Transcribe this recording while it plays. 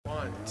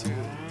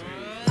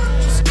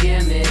Just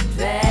give me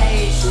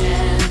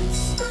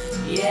patience,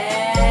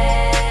 yeah.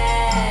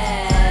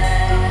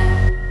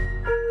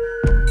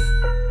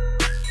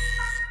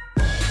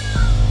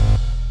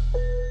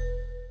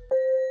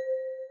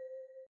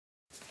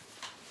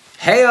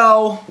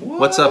 Heyo!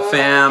 What's up,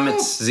 fam?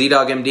 It's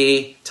Z-Dog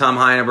MD, Tom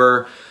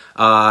Heineber.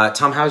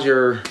 Tom, how's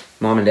your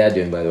mom and dad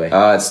doing, by the way?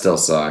 It still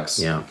sucks.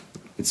 Yeah.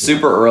 It's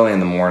super early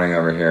in the morning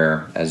over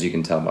here, as you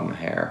can tell by my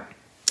hair.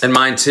 And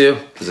mine, too.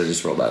 Because I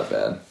just rolled out of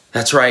bed.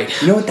 That's right.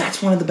 You know what?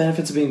 That's one of the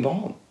benefits of being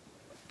bald.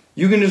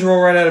 You can just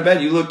roll right out of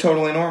bed. You look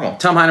totally normal.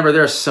 Tom Heineber,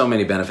 there are so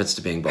many benefits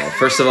to being bald.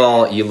 First of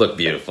all, you look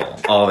beautiful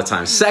all the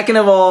time. Second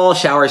of all,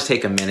 showers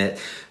take a minute.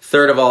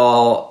 Third of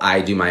all,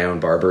 I do my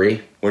own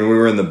barbery. When we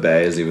were in the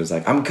Bays, he was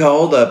like, I'm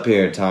cold up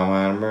here, Tom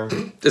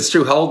Heineber. It's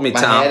true. Hold me,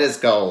 Tom. My head is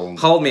cold.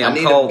 Hold me, I'm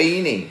cold. I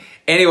need a beanie.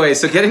 Anyway,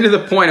 so getting to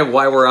the point of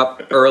why we're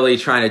up early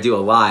trying to do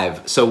a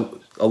live. So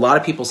a lot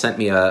of people sent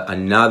me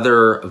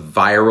another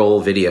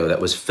viral video that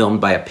was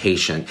filmed by a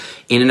patient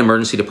in an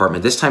emergency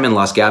department, this time in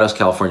Los Gatos,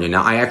 California.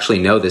 Now, I actually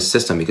know this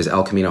system because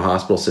El Camino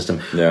Hospital System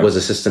was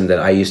a system that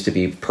I used to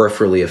be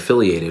peripherally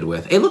affiliated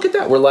with. Hey, look at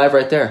that. We're live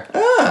right there.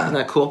 Isn't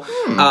that cool?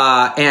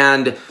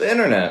 And the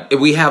internet.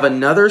 We have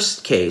another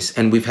case,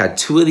 and we've had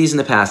two of these in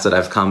the past that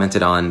I've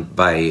commented on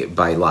by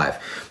live.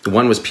 The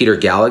one was Peter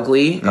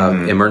Gallagly,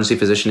 emergency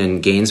physician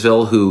in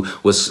Gainesville, who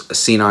was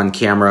seen on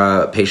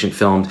camera, patient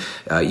filmed,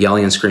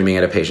 yelling and screaming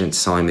at a patient,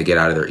 telling him to get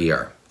out of their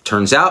ER.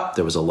 Turns out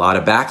there was a lot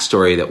of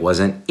backstory that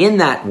wasn't in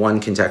that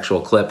one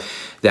contextual clip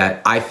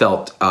that I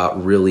felt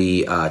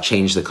really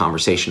changed the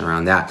conversation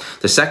around that.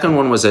 The second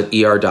one was an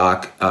ER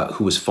doc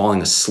who was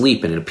falling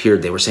asleep, and it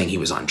appeared they were saying he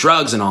was on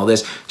drugs and all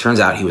this.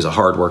 Turns out he was a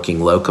hardworking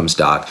locums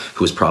doc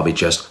who was probably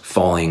just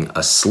falling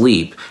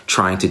asleep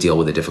trying to deal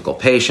with a difficult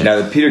patient.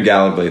 Now, the Peter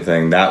Gallagly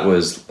thing, that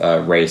was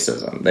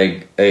racism.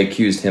 They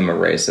accused him of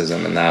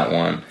racism in that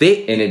one.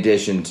 In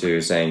addition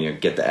to saying, you know,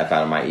 get the F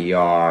out of my ER.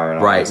 And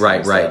all Right.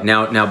 Stuff.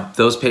 Now,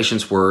 those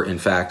patients were, in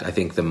fact, I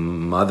think the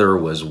mother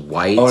was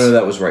white. Oh, no,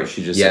 that was right.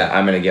 She just said,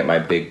 I'm going to get my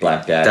big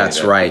black daddy.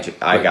 That's right.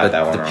 I got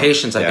that one The wrong.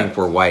 patients, I think,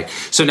 were white.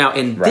 So now,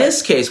 in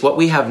this case, what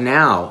we have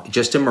now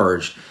just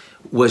emerged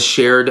was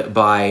shared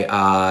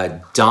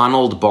by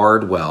Donald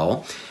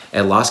Bardwell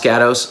at Los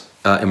Gatos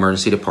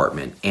Emergency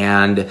Department.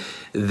 And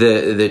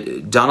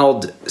the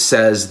Donald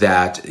says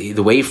that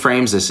the way he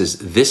frames this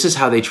is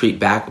how they treat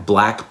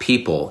black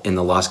people in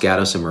the Los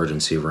Gatos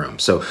emergency room.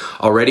 So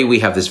already we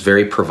have this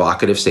very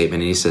provocative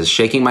statement, and he says,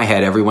 shaking my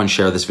head, everyone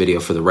share this video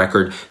for the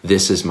record,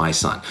 this is my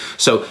son.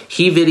 So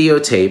he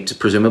videotaped,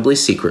 presumably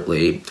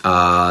secretly,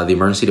 the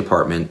emergency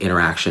department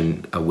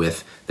interaction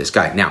with this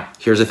guy. Now,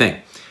 here's the thing.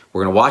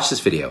 We're going to watch this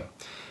video,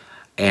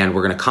 and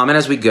we're going to comment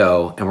as we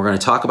go, and we're going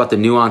to talk about the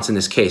nuance in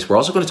this case. We're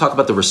also going to talk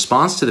about the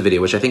response to the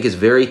video, which I think is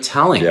very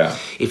telling. Yeah.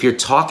 If you're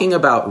talking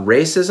about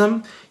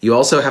racism, you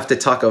also have to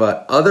talk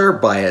about other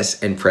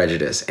bias and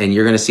prejudice, and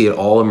you're going to see it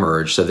all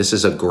emerge. So this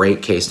is a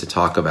great case to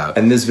talk about.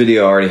 And this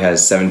video already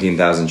has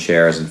 17,000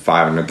 shares and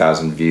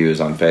 500,000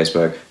 views on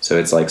Facebook, so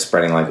it's like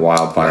spreading like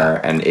wildfire,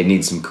 and it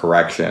needs some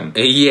correction.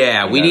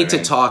 Yeah, we need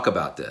to talk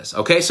about this.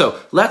 Okay, so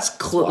let's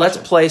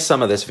play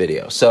some of this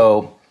video.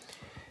 So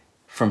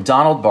from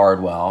Donald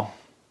Bardwell.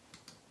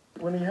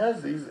 When he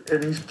has these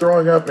and he's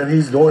throwing up and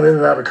he's going in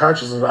and out of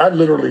consciousness, I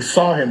literally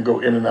saw him go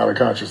in and out of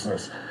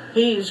consciousness.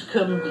 He's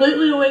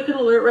completely awake and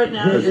alert right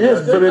now. He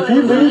is, but if he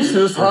leaves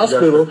this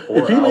hospital,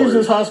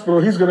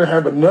 he's going to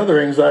have another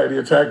anxiety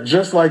attack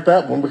just like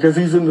that one because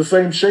he's in the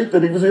same shape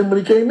that he was in when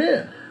he came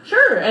in.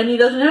 Sure, and he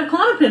doesn't have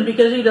Klonopin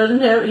because he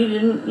doesn't have his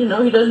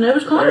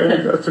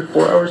Klonopin. That took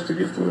 4 hours to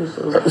get through this.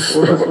 What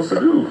am I supposed to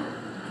do?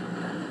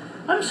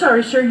 I'm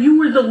sorry, sir. You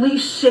were the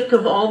least sick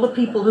of all the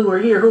people who are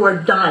here who are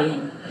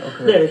dying.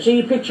 Okay. There, so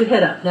you picked your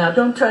head up. Now,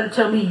 don't try to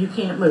tell me you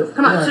can't move.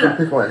 Come on, sit up. I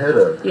can pick my head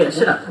up. Yeah,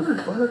 sit up. What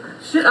the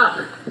fuck? Sit up.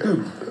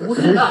 Dude,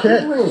 sit up.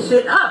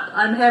 Sit up.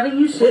 I'm having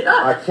you sit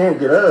up. I can't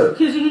get up.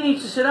 Because he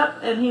needs to sit up,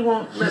 and he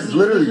won't let me. He's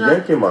literally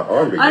yanking my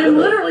arm to get up. I am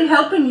literally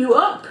helping you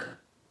up.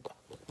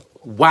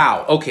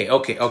 Wow. Okay.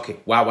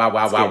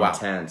 Wow.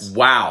 Intense.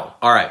 Wow.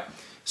 All right.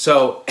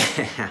 So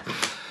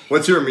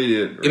What's your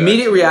immediate reaction?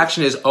 Immediate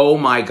reaction is, oh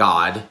my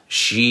God,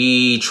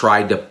 she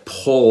tried to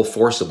pull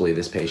forcibly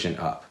this patient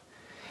up.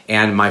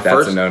 And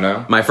That's a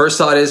no-no? My first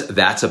thought is,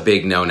 that's a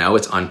big no-no.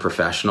 It's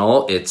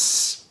unprofessional.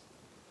 It's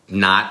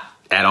not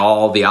at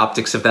all. The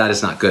optics of that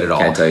is not good at all.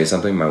 Can I tell you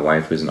something? My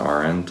wife, who's an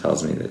RN,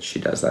 tells me that she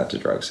does that to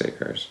drug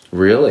seekers.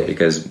 Really?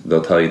 Because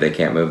they'll tell you they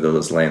can't move. They'll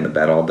just lay in the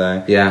bed all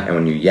day. Yeah. And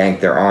when you yank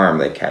their arm,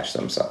 they catch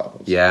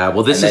themselves. Yeah.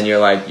 Well, and then you're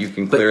like, you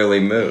can clearly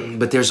move.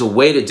 But there's a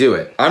way to do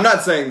it. I'm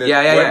not saying that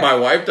what my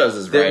wife does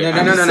is right.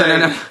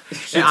 No.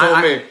 She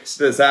told me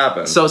this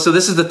happened. So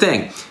this is the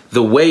thing.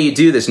 The way you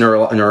do this,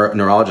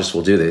 neurologists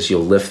will do this.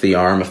 You'll lift the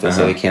arm if they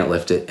say they can't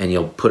lift it, and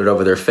you'll put it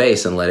over their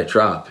face and let it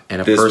drop.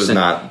 And this was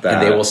not that.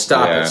 And they will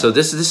stop it. So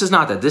this is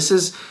not that. This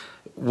is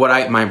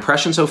what my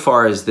impression so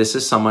far is. This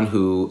is someone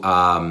who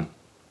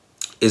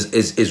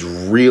is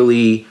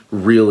really,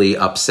 really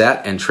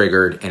upset and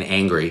triggered and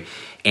angry.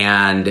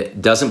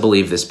 and doesn't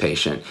believe this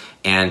patient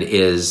and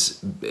has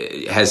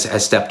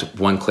stepped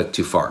one click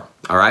too far.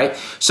 All right.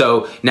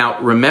 So now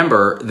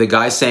remember, the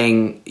guy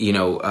saying,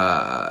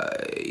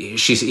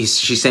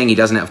 she's saying he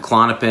doesn't have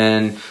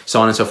Klonopin,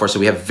 so on and so forth. So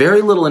we have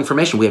very little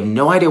information. We have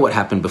no idea what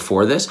happened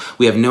before this.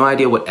 We have no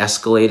idea what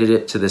escalated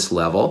it to this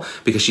level,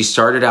 because she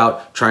started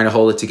out trying to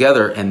hold it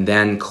together and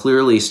then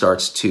clearly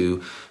starts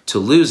to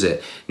lose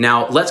it.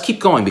 Now let's keep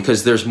going,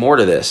 because there's more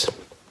to this.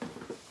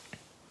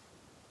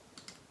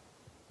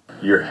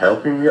 You're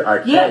helping me? I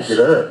can't Yes. get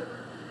up.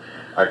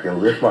 I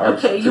can lift my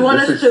arms Okay, to you want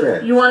this us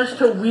extent.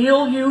 to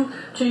wheel you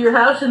to your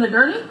house in the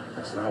gurney?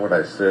 That's not what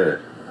I said.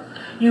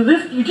 You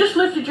just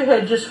lifted your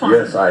head just fine.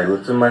 Yes, I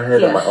lifted my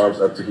head and my Yes.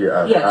 arms up to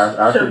here. Yes.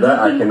 After So that,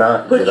 you I can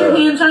cannot put get your up.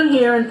 hands on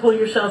here and pull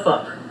yourself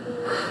up.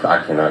 I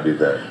cannot do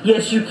that.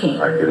 Yes, you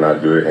can. I could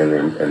not do it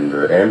in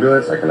the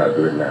ambulance. I cannot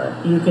do it now.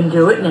 You can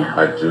do it now.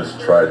 I just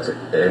tried to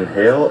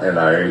inhale, and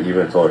I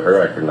even told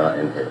her I could not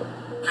inhale.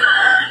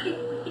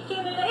 He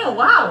can't inhale.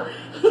 Wow.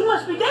 He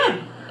must be dead.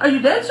 Are you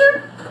dead,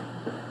 sir?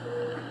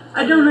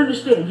 I don't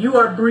understand. You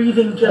are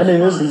breathing just I mean,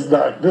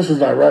 fine. this is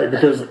not right,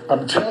 because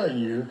I'm telling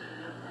you,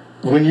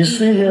 when you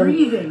see him,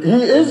 breathing.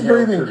 he is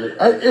breathing.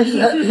 He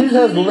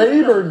has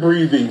labored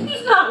breathing.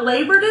 He's not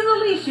labored in the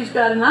least. He's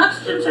got an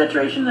oxygen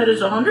saturation that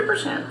is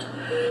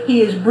 100%.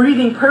 He is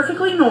breathing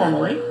perfectly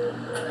normally.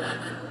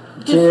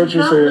 This So what is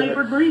you're not saying?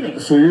 labored breathing.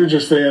 So you're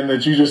just saying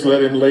that you just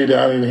let him lay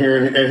down in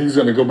here, and he's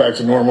going to go back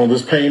to normal.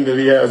 This pain that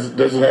he has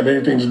doesn't have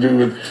anything to do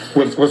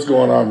with what's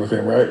going on with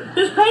him, right?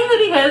 This pain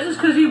that he has is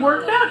because he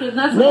worked out. Isn't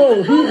that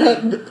No, he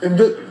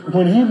had.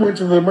 When he went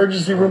to the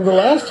emergency room the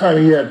last time,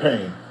 he had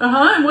pain.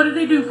 And what did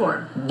they do for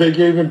him? They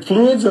gave him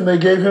fluids, and they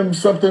gave him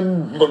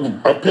something,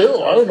 a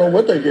pill. I don't know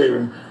what they gave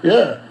him.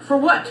 Yeah, For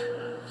what?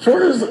 for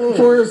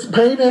his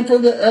pain and for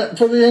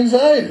the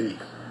anxiety.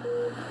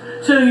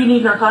 So you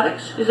need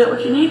narcotics? Is that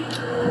what you need?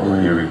 Oh,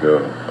 here we go.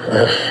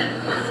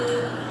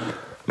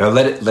 No,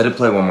 let it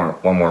play one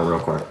more real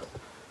quick.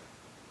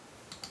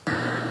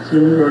 So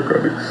you need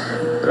narcotics.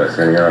 Did I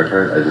say any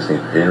narcotics? I just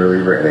need pain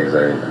reliever and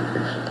anxiety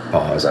medication.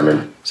 Pause. I'm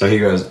in. So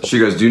she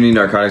goes, do you need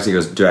narcotics? He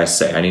goes, do I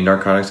say I need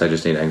narcotics? I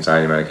just need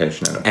anxiety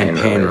medication and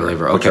a pain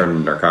reliever. Okay. Which are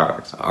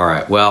narcotics. All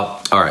right.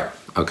 Well, all right.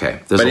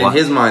 Okay. But in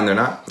his mind, they're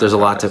not. There's a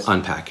lot to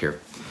unpack here.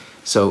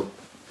 So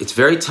it's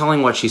very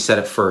telling what she said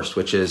at first,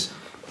 which is,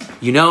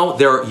 you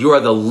are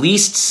the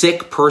least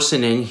sick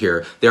person in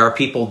here. There are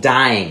people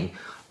dying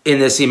in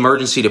this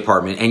emergency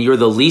department, and you're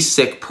the least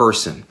sick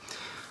person.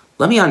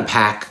 Let me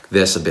unpack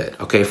this a bit,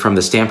 okay, from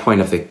the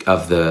standpoint of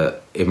the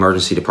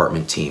emergency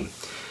department team.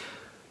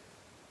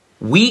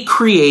 We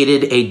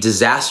created a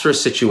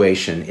disastrous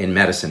situation in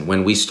medicine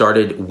when we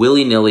started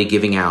willy-nilly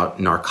giving out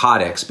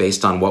narcotics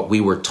based on what we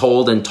were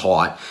told and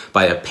taught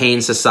by the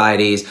pain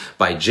societies,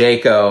 by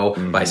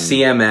JACO, by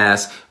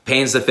CMS.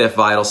 Pain's the fifth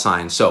vital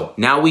sign. So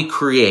now we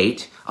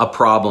create a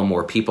problem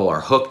where people are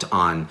hooked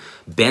on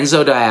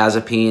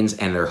benzodiazepines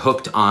and they're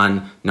hooked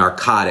on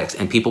narcotics,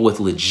 and people with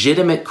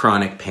legitimate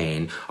chronic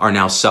pain are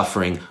now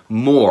suffering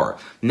more.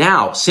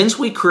 Now, since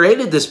we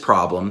created this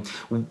problem,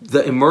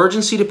 the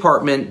emergency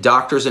department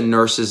doctors and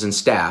nurses and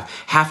staff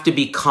have to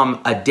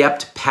become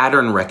adept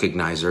pattern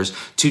recognizers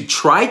to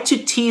try to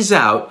tease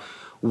out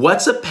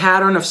what's a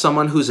pattern of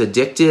someone who's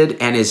addicted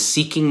and is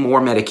seeking more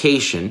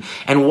medication,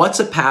 and what's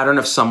a pattern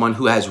of someone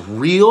who has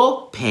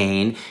real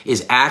pain,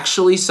 is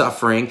actually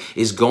suffering,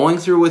 is going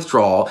through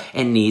withdrawal,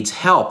 and needs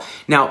help.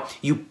 Now,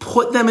 you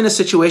put them in a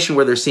situation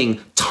where they're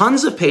seeing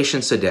tons of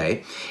patients a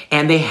day,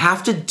 and they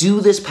have to do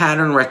this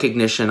pattern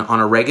recognition on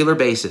a regular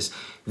basis.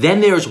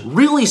 Then there's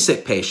really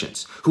sick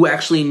patients who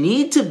actually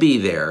need to be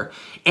there,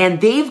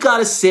 and they've got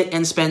to sit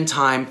and spend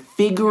time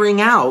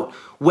figuring out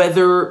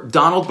whether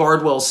Donald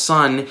Bardwell's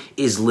son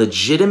is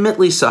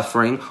legitimately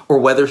suffering or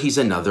whether he's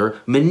another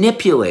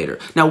manipulator.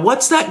 Now,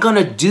 what's that going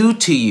to do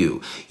to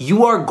you?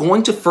 You are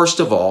going to, first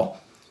of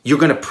all, you're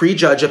going to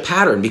prejudge a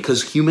pattern,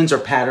 because humans are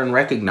pattern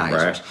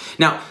recognizers. Right.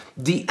 Now,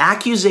 the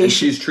accusation... And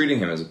she's treating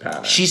him as a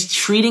pattern. She's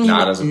treating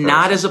him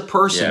not as a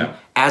person,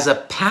 as a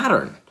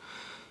pattern.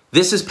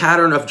 This is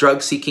pattern of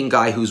drug-seeking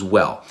guy who's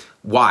well.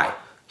 Why?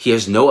 He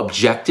has no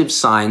objective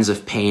signs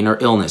of pain or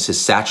illness.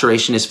 His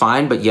saturation is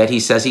fine, but yet he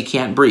says he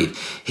can't breathe.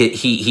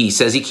 He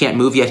says he can't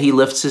move, yet he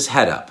lifts his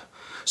head up.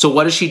 So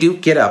what does she do?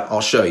 Get up. I'll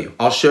show you.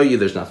 I'll show you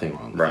there's nothing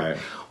wrong with him.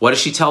 What does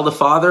she tell the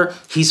father?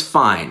 He's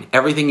fine.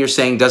 Everything you're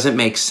saying doesn't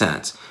make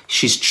sense.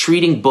 She's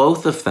treating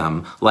both of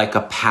them like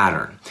a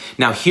pattern.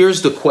 Now,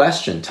 here's the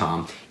question,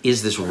 Tom.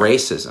 Is this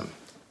racism?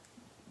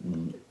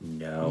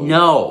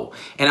 No.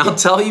 And I'll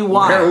tell you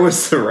why. Where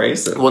was the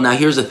racism? Well, now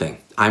here's the thing.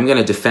 I'm going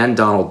to defend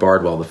Donald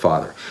Bardwell, the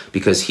father,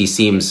 because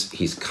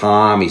he's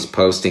calm, he's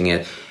posting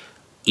it.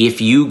 If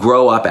you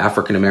grow up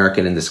African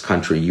American in this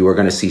country, you are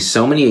going to see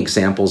so many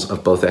examples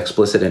of both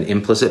explicit and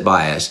implicit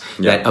bias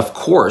that, of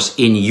course,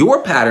 in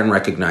your pattern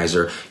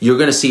recognizer, you're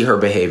going to see her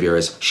behavior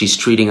as she's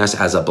treating us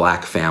as a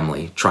black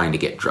family trying to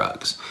get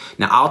drugs.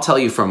 Now, I'll tell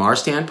you from our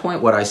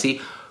standpoint, what I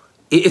see,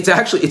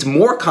 it's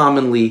more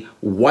commonly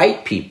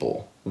white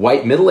people,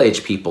 white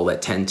middle-aged people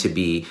that tend to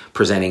be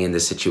presenting in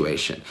this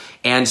situation.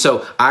 And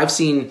so I've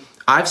seen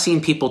I've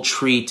seen people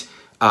treat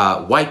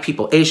white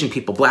people, Asian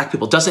people, black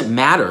people, doesn't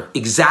matter,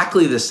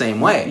 exactly the same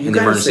way in the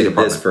emergency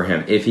department. This for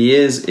him. If he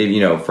is,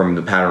 from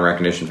the pattern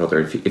recognition filter,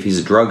 if he's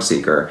a drug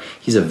seeker,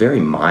 he's a very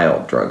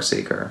mild drug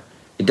seeker.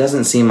 It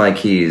doesn't seem like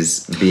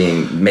he's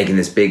making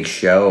this big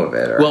show of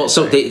it. Well,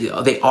 so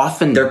they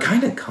often... They're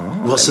kind of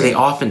calm. Well, they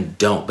often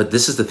don't. But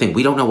this is the thing.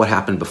 We don't know what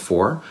happened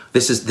before.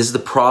 This is the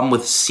problem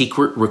with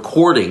secret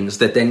recordings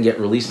that then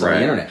get released on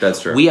the internet. That's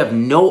true. We have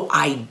no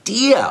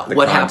idea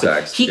what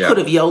happened. He could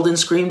have yelled and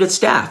screamed at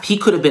staff. He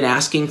could have been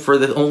asking for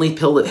the only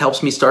pill that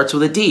helps me starts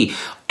with a D.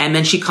 And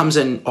then she comes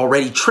in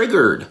already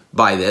triggered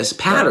by this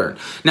pattern.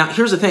 Right. Now,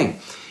 here's the thing.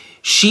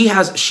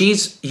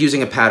 She's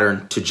using a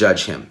pattern to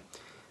judge him.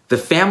 The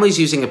family's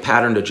using a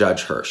pattern to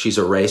judge her. She's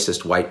a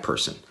racist white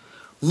person.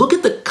 Look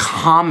at the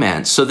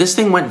comments. So this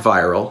thing went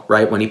viral,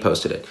 right, when he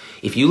posted it.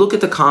 If you look at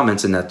the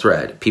comments in that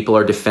thread, people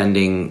are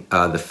defending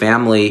the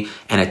family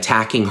and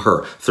attacking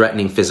her,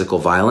 threatening physical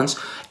violence.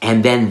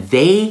 And then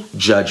they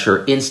judge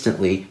her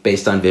instantly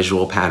based on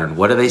visual pattern.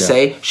 What do they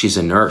say? She's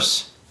a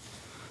nurse.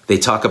 They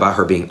talk about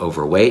her being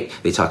overweight.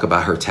 They talk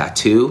about her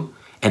tattoo.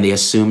 And they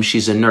assume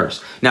she's a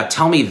nurse. Now,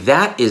 tell me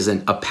that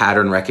isn't a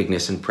pattern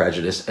recognition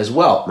prejudice as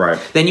well. Right.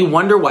 Then you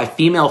wonder why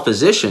female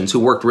physicians who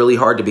worked really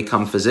hard to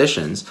become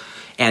physicians,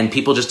 and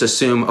people just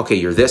assume, okay,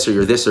 you're this or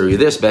you're this or you're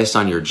this based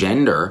on your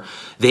gender,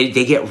 they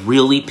get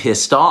really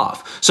pissed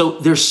off. So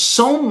there's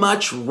so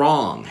much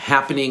wrong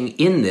happening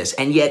in this,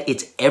 and yet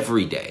it's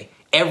every day.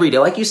 Every day.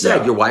 Like you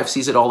said, your wife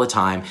sees it all the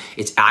time.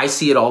 I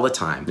see it all the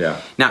time.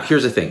 Yeah. Now,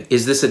 here's the thing.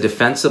 Is this a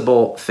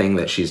defensible thing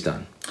that she's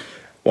done?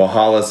 Well,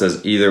 Hala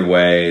says either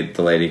way,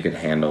 the lady could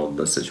handle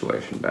the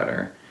situation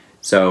better.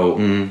 So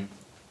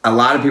a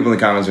lot of people in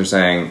the comments are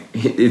saying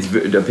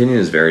the opinion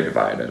is very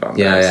divided on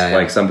this. Yeah.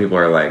 Like some people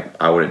are like,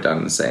 I would have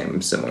done the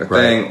similar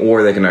thing,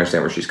 or they can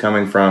understand where she's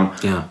coming from,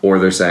 or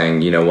they're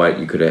saying, you know what,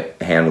 you could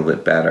have handled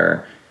it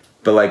better.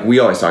 But like we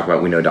always talk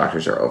about, we know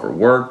doctors are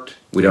overworked.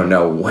 We don't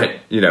know what,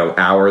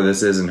 hour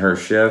this is in her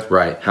shift.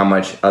 Right. How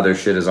much other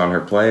shit is on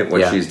her plate,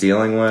 what she's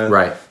dealing with.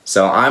 Right.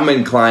 So I'm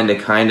inclined to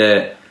kind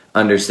of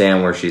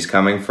understand where she's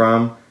coming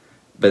from,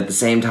 but at the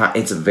same time,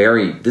 this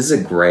is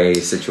a gray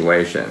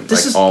situation,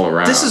 all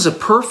around. This is a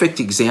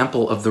perfect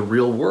example of the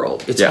real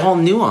world. It's all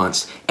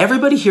nuanced.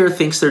 Everybody here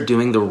thinks they're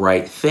doing the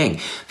right thing.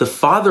 The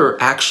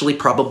father actually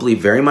probably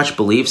very much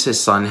believes his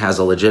son has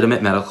a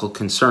legitimate medical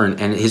concern,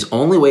 and his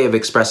only way of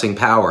expressing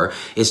power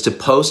is to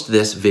post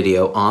this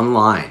video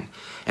online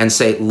and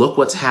say, look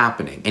what's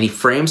happening. And he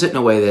frames it in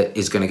a way that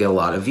is going to get a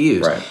lot of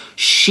views. Right.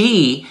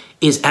 She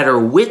is at her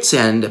wit's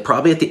end,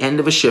 probably at the end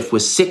of a shift,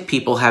 with sick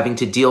people having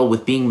to deal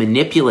with being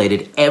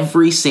manipulated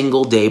every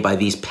single day by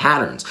these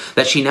patterns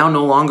that she now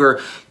no longer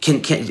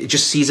can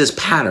just sees as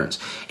patterns.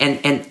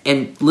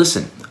 And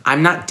listen,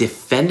 I'm not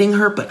defending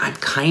her, but I'm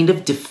kind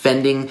of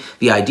defending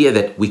the idea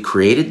that we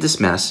created this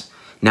mess.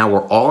 Now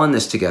we're all in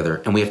this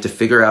together, and we have to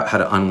figure out how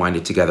to unwind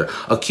it together.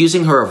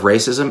 Accusing her of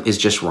racism is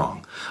just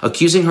wrong.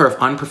 Accusing her of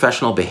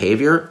unprofessional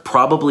behavior,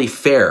 probably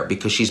fair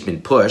because she's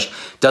been pushed.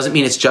 Doesn't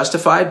mean it's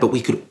justified, but we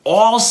could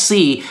all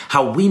see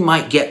how we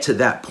might get to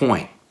that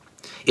point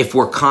if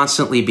we're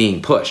constantly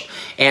being pushed.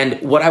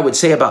 And what I would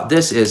say about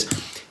this is,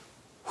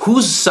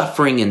 who's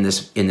suffering in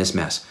this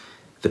mess?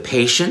 The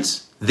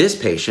patients,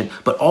 this patient,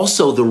 but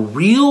also the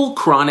real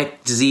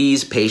chronic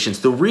disease patients,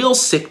 the real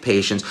sick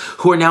patients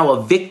who are now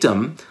a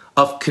victim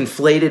of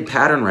conflated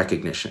pattern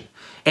recognition.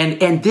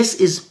 And this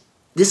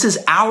is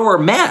our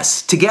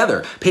mess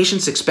together.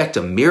 Patients expect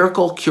a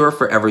miracle cure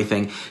for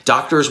everything.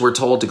 Doctors were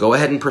told to go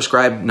ahead and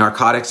prescribe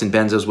narcotics and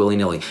benzos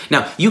willy-nilly.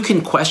 Now, you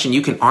can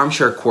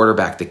armchair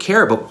quarterback the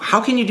care, but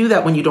how can you do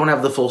that when you don't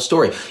have the full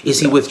story?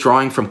 Is he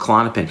withdrawing from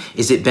Klonopin?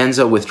 Is it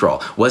benzo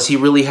withdrawal? Was he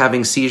really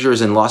having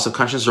seizures and loss of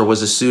consciousness, or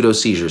was it pseudo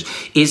seizures?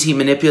 Is he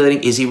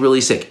manipulating? Is he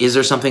really sick? Is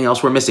there something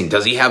else we're missing?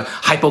 Does he have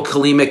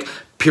hypokalemic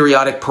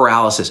periodic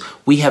paralysis?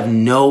 We have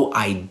no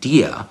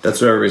idea. That's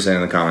what everybody's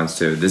saying in the comments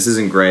too. This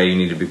isn't gray. You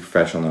need to be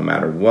professional no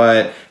matter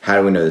what. How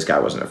do we know this guy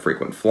wasn't a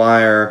frequent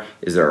flyer?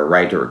 Is there a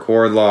right to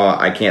record law?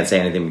 I can't say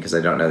anything because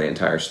I don't know the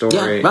entire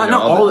story.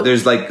 Yeah,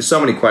 there's like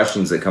so many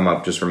questions that come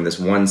up just from this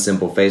one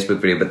simple Facebook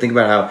video. But think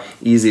about how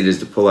easy it is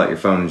to pull out your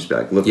phone and just be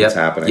like, look what's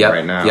happening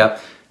right now.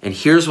 Yep. And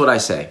here's what I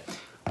say.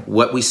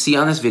 What we see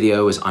on this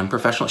video is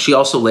unprofessional. She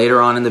also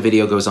later on in the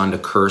video goes on to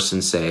curse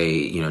and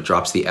say,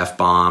 drops the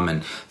F-bomb,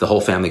 and the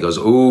whole family goes,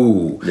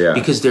 ooh. Yeah.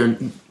 Because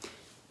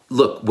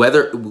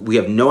whether we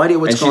have no idea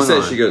what's going on.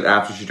 And she goes,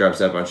 after she drops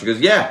the F-bomb, she goes,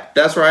 yeah,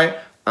 that's right.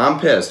 I'm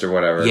pissed or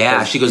whatever.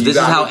 Yeah, she goes, this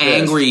is how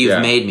angry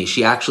you've made me.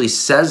 She actually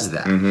says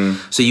that.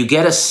 Mm-hmm. So you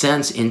get a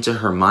sense into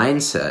her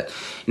mindset.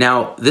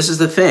 Now, this is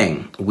the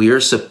thing. We are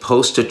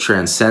supposed to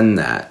transcend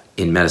that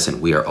in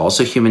medicine. We are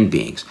also human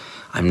beings.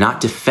 I'm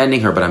not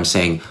defending her, but I'm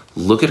saying,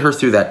 look at her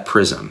through that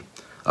prism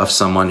of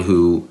someone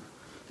who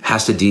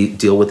has to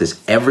deal with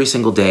this every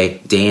single day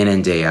in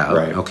and day out,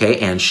 okay?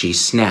 And she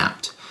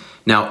snapped.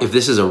 Now, if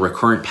this is a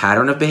recurrent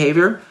pattern of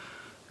behavior,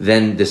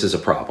 then this is a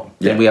problem.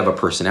 Then we have a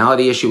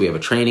personality issue, we have a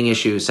training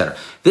issue, etc.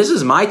 This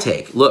is my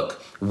take.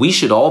 Look, we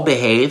should all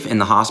behave in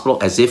the hospital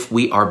as if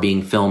we are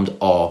being filmed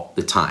all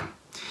the time.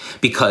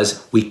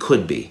 because we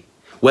could be.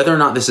 Whether or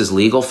not this is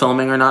legal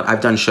filming or not,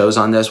 I've done shows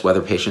on this,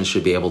 whether patients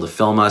should be able to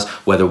film us,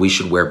 whether we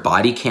should wear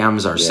body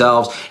cams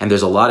ourselves. Yeah. And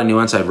there's a lot of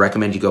nuance. I'd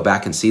recommend you go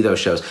back and see those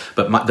shows.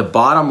 But the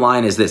bottom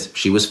line is this.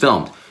 She was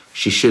filmed.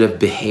 She should have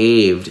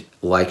behaved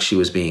like she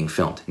was being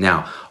filmed.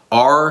 Now,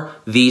 are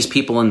these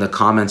people in the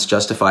comments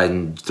justified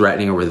in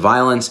threatening her with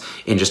violence,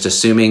 in just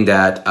assuming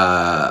that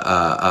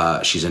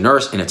she's a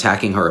nurse, in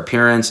attacking her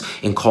appearance,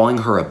 in calling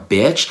her a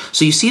bitch?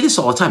 So you see this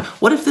all the time.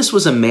 What if this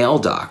was a male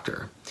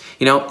doctor?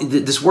 You know,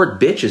 this word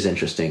bitch is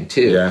interesting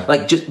too. Yeah.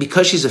 Like, just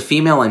because she's a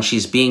female and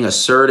she's being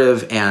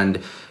assertive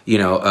and, you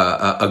know,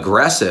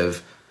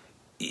 aggressive.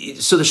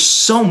 So there's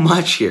so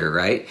much here,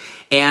 right?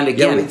 And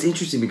again, it's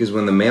interesting because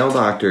when the male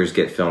doctors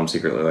get filmed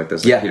secretly like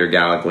this, like Peter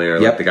Gallagher or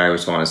like the guy who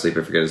was falling asleep,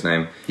 I forget his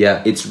name.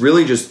 Yeah. It's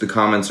really just the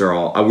comments are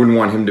all, I wouldn't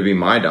want him to be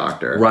my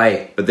doctor.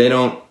 Right. But they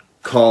don't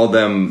call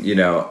them, you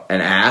know,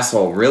 an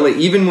asshole, really.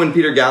 Even when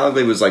Peter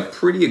Gallagher was like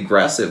pretty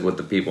aggressive with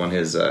the people in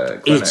his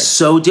clinic. It's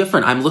so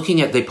different. I'm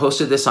looking at, they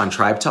posted this on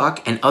Tribe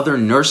Talk, and other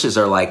nurses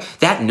are like,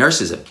 that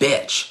nurse is a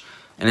bitch.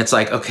 And it's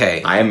like,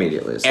 okay, I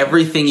immediately assumed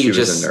everything you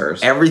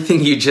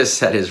everything you just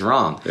said is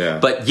wrong. Yeah.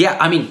 But yeah,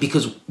 I mean,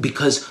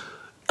 because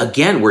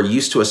again, we're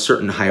used to a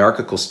certain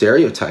hierarchical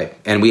stereotype,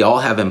 and we all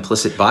have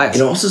implicit bias.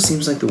 It also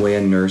seems like the way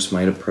a nurse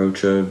might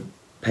approach a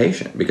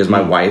patient, because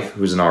my wife,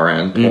 who's an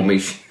RN, told me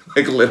she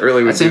like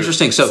literally would That's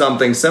interesting. So,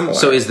 something similar.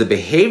 So is the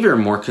behavior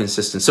more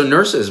consistent? So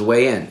nurses,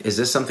 weigh in. Is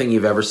this something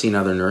you've ever seen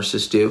other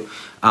nurses do?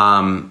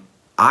 I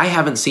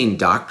haven't seen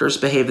doctors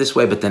behave this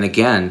way, but then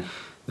again,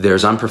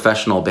 there's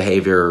unprofessional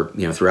behavior,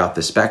 you know, throughout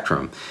the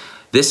spectrum.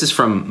 This is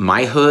from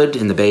my hood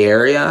in the Bay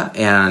Area,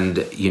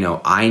 and you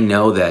know, I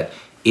know that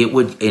it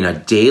would, in a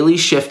daily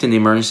shift in the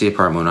emergency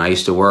department when I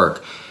used to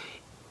work,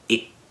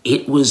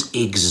 it was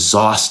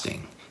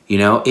exhausting. You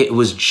know, it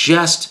was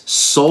just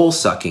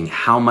soul-sucking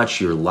how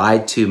much you're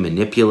lied to,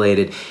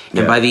 manipulated.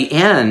 And by the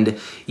end,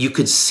 you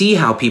could see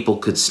how people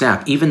could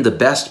snap. Even the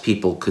best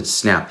people could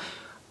snap.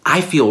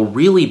 I feel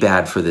really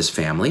bad for this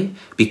family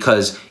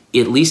because,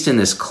 at least in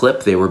this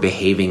clip, they were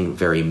behaving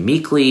very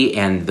meekly,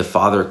 and the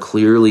father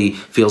clearly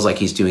feels like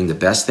he's doing the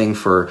best thing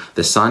for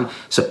the son.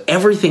 So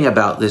everything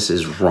about this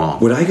is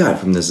wrong. What I got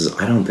from this is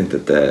I don't think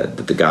that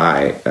the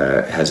guy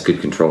has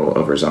good control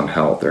over his own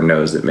health, or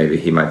knows that maybe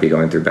he might be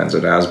going through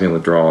benzodiazepine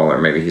withdrawal, or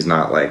maybe he's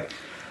not like,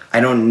 I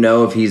don't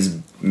know if he's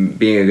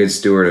being a good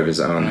steward of his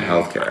own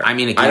health care. I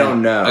mean, again, I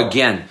don't know.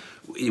 Again,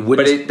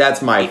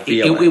 that's my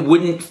feeling.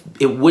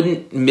 It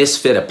wouldn't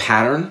misfit a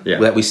pattern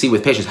that we see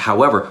with patients.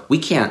 However, we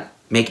can't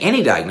make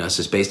any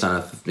diagnosis based on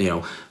a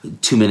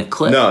 2-minute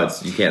clip. No,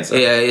 you can't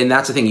say. And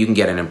that's the thing. You can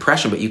get an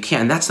impression, but you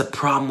can't. And that's the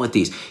problem with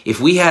these. If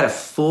we had a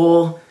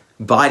full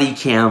body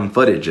cam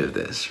footage of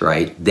this,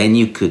 right, then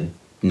you could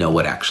know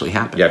what actually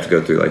happened. You have to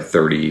go through like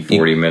 30,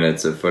 40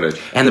 minutes of footage.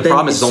 And the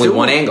problem is it's only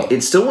one angle.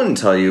 It still wouldn't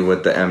tell you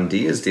what the MD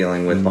is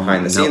dealing with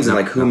behind the scenes and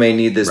like who may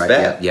need this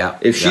bed.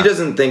 If she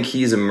doesn't think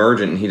he's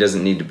emergent and he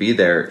doesn't need to be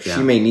there,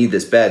 she may need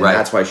this bed. And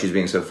that's why she's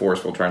being so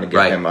forceful trying to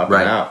get him up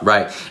and out.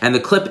 Right. And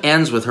the clip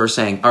ends with her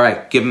saying, all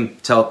right,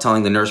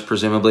 telling the nurse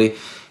presumably,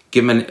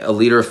 give him a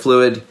liter of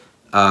fluid,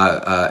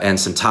 and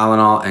some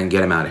Tylenol, and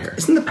get him out of here.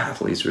 Isn't the path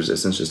of least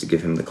resistance just to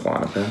give him the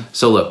Klonopin?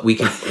 So look, we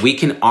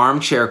can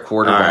armchair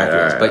quarterback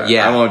this, but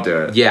I won't do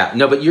it. Yeah,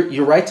 no, but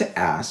you're right to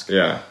ask.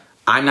 Yeah,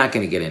 I'm not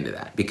going to get into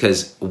that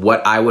because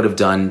what I would have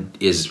done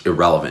is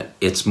irrelevant.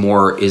 It's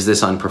more, is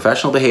this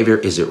unprofessional behavior?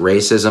 Is it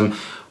racism?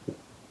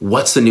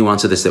 What's the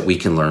nuance of this that we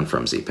can learn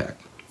from ZPEC?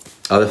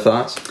 Other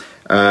thoughts?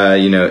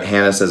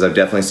 Hannah says, I've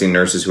definitely seen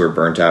nurses who are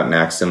burnt out and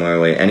act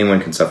similarly.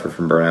 Anyone can suffer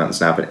from burnout and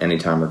snap at any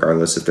time,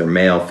 regardless if they're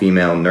male,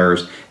 female,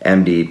 nurse,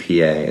 MD,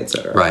 PA,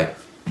 etc.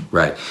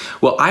 Right.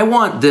 Well, I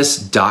want this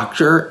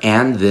doctor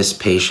and this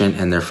patient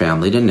and their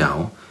family to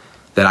know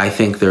that I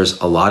think there's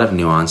a lot of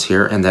nuance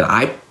here, and that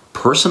I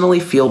personally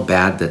feel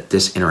bad that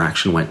this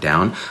interaction went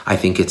down. I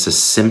think it's a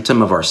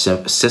symptom of our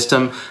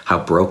system,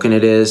 how broken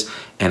it is,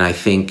 and I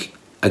think,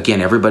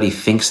 again, everybody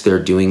thinks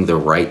they're doing the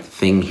right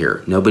thing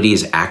here. Nobody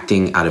is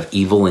acting out of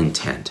evil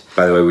intent.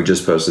 By the way, we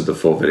just posted the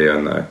full video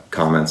in the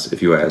comments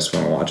if you guys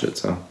want to watch it.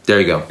 So there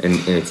you go. In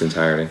its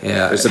entirety.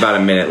 Yeah. There's about a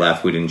minute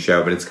left we didn't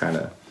show, but it's kind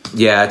of...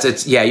 Yeah,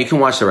 you can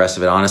watch the rest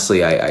of it.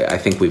 Honestly, I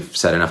think we've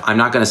said enough. I'm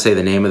not going to say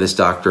the name of this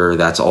doctor.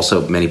 That's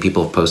also, many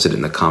people have posted it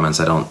in the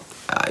comments. I don't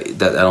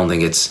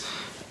think it's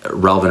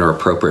relevant or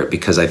appropriate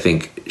because I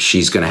think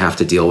she's going to have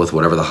to deal with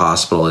whatever the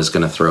hospital is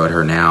going to throw at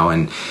her now.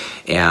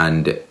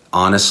 And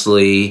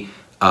honestly,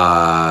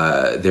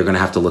 they're going to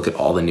have to look at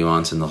all the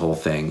nuance in the whole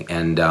thing.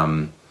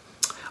 And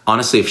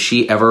honestly, if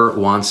she ever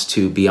wants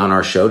to be on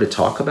our show to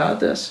talk about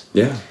this,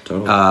 yeah,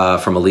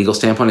 totally. From a legal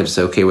standpoint, if it's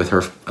okay with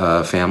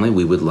her family,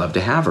 we would love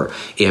to have her.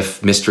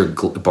 If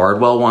Mr.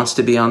 Bardwell wants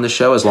to be on the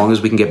show, as long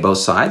as we can get both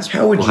sides,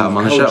 we'll have him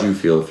on the show. How would you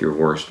feel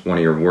if one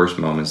of your worst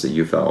moments that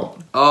you felt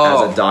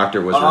as a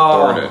doctor was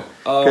reported?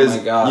 Oh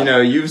my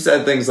God! You've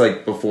said things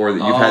like before that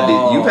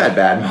you've had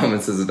bad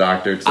moments as a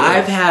doctor too.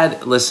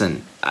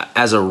 Listen,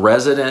 as a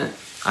resident,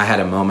 I had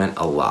a moment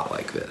a lot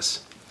like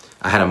this.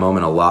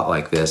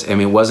 I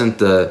mean, it wasn't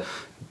the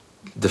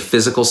the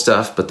physical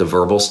stuff, but the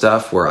verbal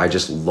stuff where I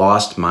just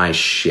lost my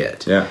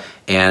shit. Yeah.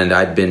 And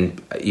I'd been,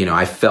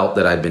 I felt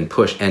that I'd been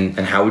pushed. And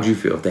how would you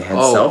feel if they had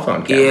cell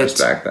phone cameras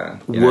back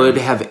then? Would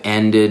have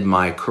ended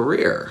my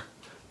career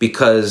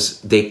because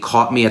they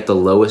caught me at the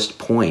lowest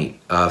point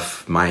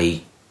of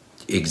my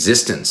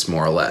existence,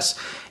 more or less.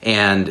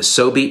 And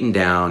so beaten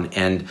down.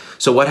 And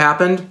so what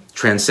happened?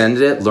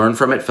 Transcended it, learned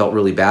from it, felt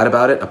really bad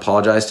about it,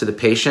 apologized to the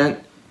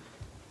patient.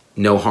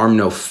 No harm,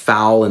 no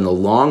foul in the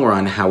long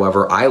run.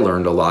 However, I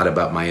learned a lot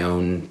about my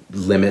own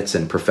limits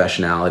and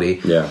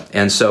professionality. Yeah.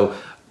 And so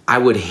I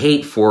would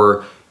hate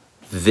for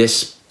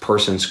this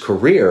person's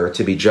career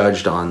to be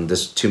judged on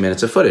this 2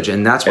 minutes of footage.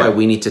 And that's why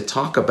we need to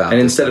talk about it.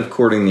 And instead of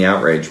courting the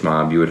outrage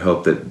mob, you would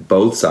hope that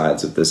both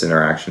sides of this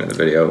interaction in the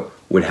video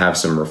would have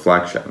some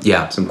reflection.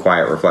 Yeah. Some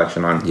quiet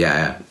reflection on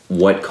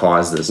what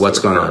caused this. What's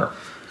going on.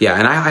 Yeah,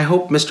 and I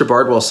hope Mr.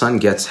 Bardwell's son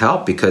gets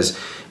help because,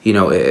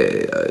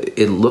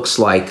 it looks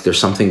like there's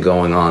something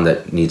going on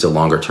that needs a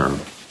longer-term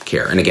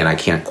care. And again, I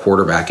can't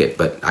quarterback it,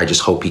 but I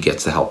just hope he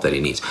gets the help that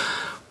he needs.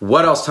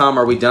 What else, Tom?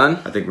 Are we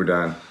done? I think we're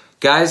done.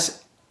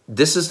 Guys,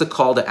 this is the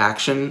call to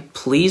action.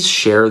 Please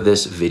share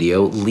this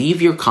video.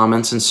 Leave your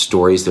comments and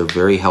stories. They're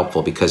very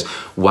helpful because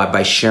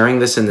by sharing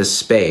this in this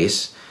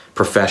space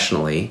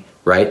professionally,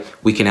 right,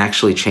 we can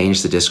actually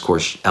change the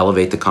discourse,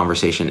 elevate the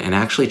conversation, and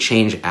actually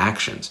change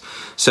actions.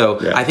 So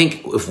I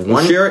think if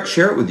one...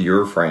 Share it with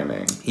your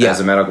framing as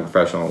a medical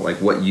professional,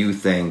 like what you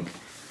think,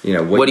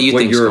 what do you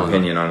think your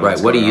opinion on right?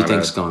 What do you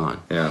think is going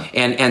on? Yeah.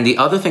 And the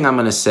other thing I'm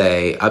going to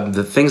say,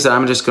 the things that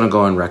I'm just going to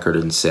go on record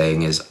and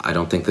saying is I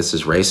don't think this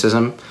is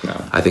racism.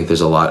 No. I think there's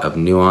a lot of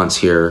nuance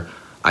here.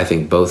 I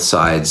think both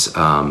sides...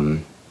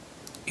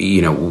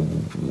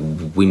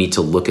 we need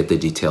to look at the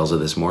details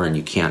of this more, and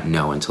you can't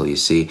know until you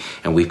see,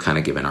 and we've kind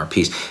of given our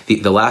piece.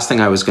 The last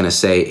thing I was going to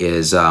say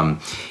is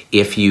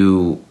if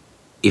you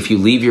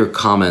leave your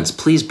comments,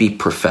 please be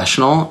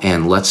professional,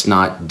 and let's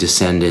not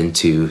descend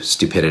into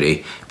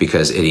stupidity,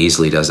 because it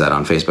easily does that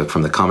on Facebook.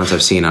 From the comments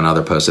I've seen on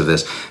other posts of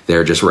this,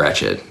 they're just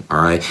wretched,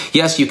 all right?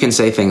 Yes, you can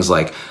say things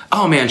like,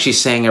 oh man,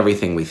 she's saying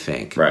everything we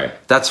think. Right.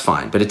 That's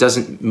fine, but it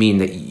doesn't mean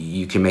that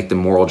you can make the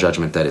moral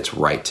judgment that it's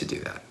right to do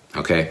that,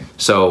 okay?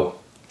 So...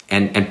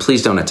 And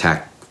please don't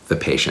attack the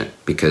patient,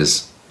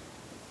 because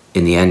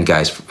in the end,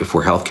 guys, if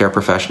we're healthcare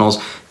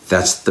professionals,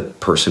 that's the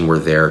person we're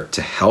there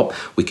to help.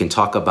 We can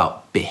talk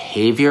about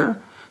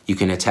behavior. You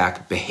can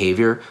attack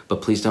behavior,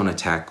 but please don't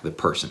attack the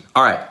person.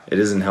 All right. It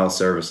isn't health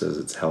services,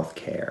 it's health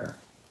care.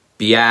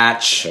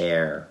 Biatch.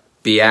 Care.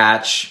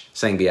 Biatch.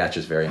 Saying biatch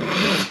is very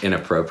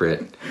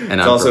inappropriate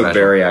and it's also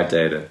very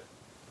outdated.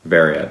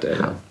 Very outdated.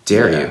 How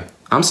dare you?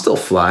 I'm still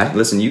fly.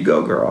 Listen, you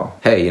go, girl.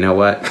 Hey, you know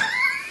what?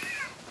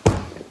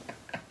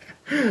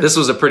 This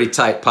was a pretty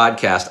tight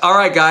podcast. All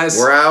right, guys.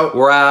 We're out.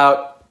 We're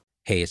out.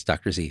 Hey, it's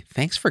Dr. Z.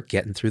 Thanks for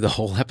getting through the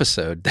whole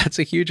episode. That's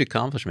a huge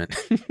accomplishment.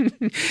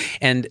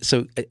 And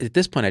so at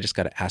this point, I just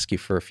got to ask you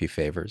for a few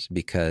favors,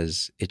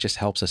 because it just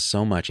helps us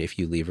so much if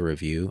you leave a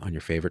review on your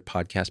favorite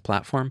podcast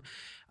platform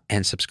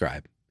and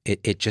subscribe.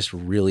 It just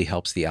really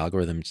helps the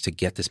algorithms to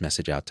get this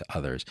message out to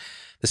others.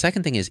 The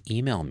second thing is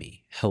email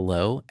me,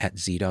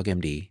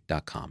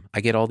 hello@zdogmd.com. I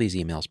get all these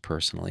emails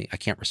personally. I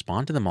can't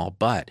respond to them all,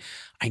 but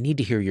I need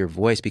to hear your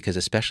voice, because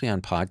especially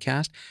on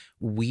podcast,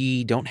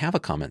 we don't have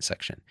a comment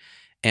section.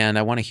 And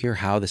I want to hear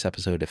how this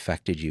episode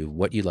affected you,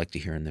 what you'd like to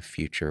hear in the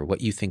future, what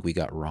you think we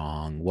got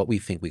wrong, what we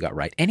think we got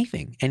right,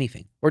 anything,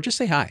 or just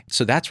say hi.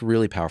 So that's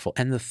really powerful.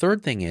 And the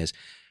third thing is,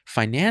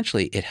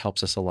 financially, it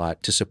helps us a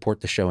lot to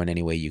support the show in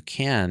any way you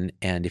can.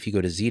 And if you go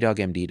to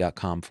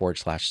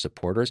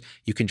zdogmd.com/supporters,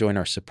 you can join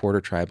our supporter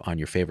tribe on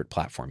your favorite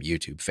platform,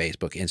 YouTube,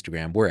 Facebook,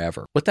 Instagram,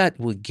 wherever. What that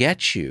will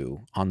get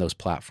you on those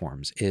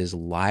platforms is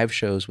live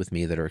shows with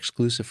me that are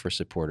exclusive for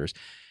supporters,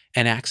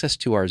 and access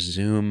to our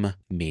Zoom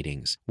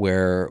meetings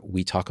where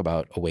we talk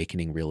about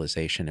awakening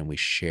realization and we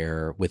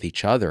share with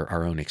each other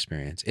our own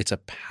experience. It's a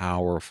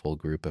powerful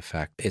group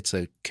effect. It's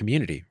a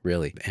community,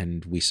 really.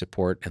 And we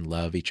support and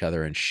love each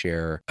other and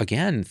share,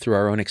 again, through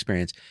our own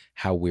experience,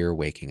 how we're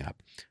waking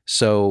up.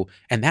 So,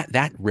 and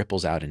that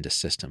ripples out into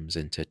systems,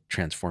 into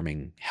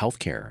transforming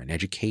healthcare and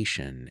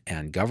education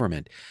and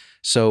government.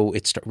 So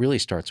it really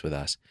starts with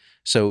us.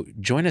 So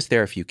join us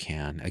there if you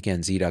can.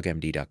 Again,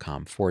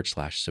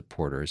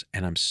 zdogmd.com/supporters.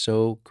 And I'm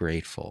so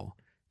grateful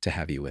to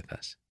have you with us.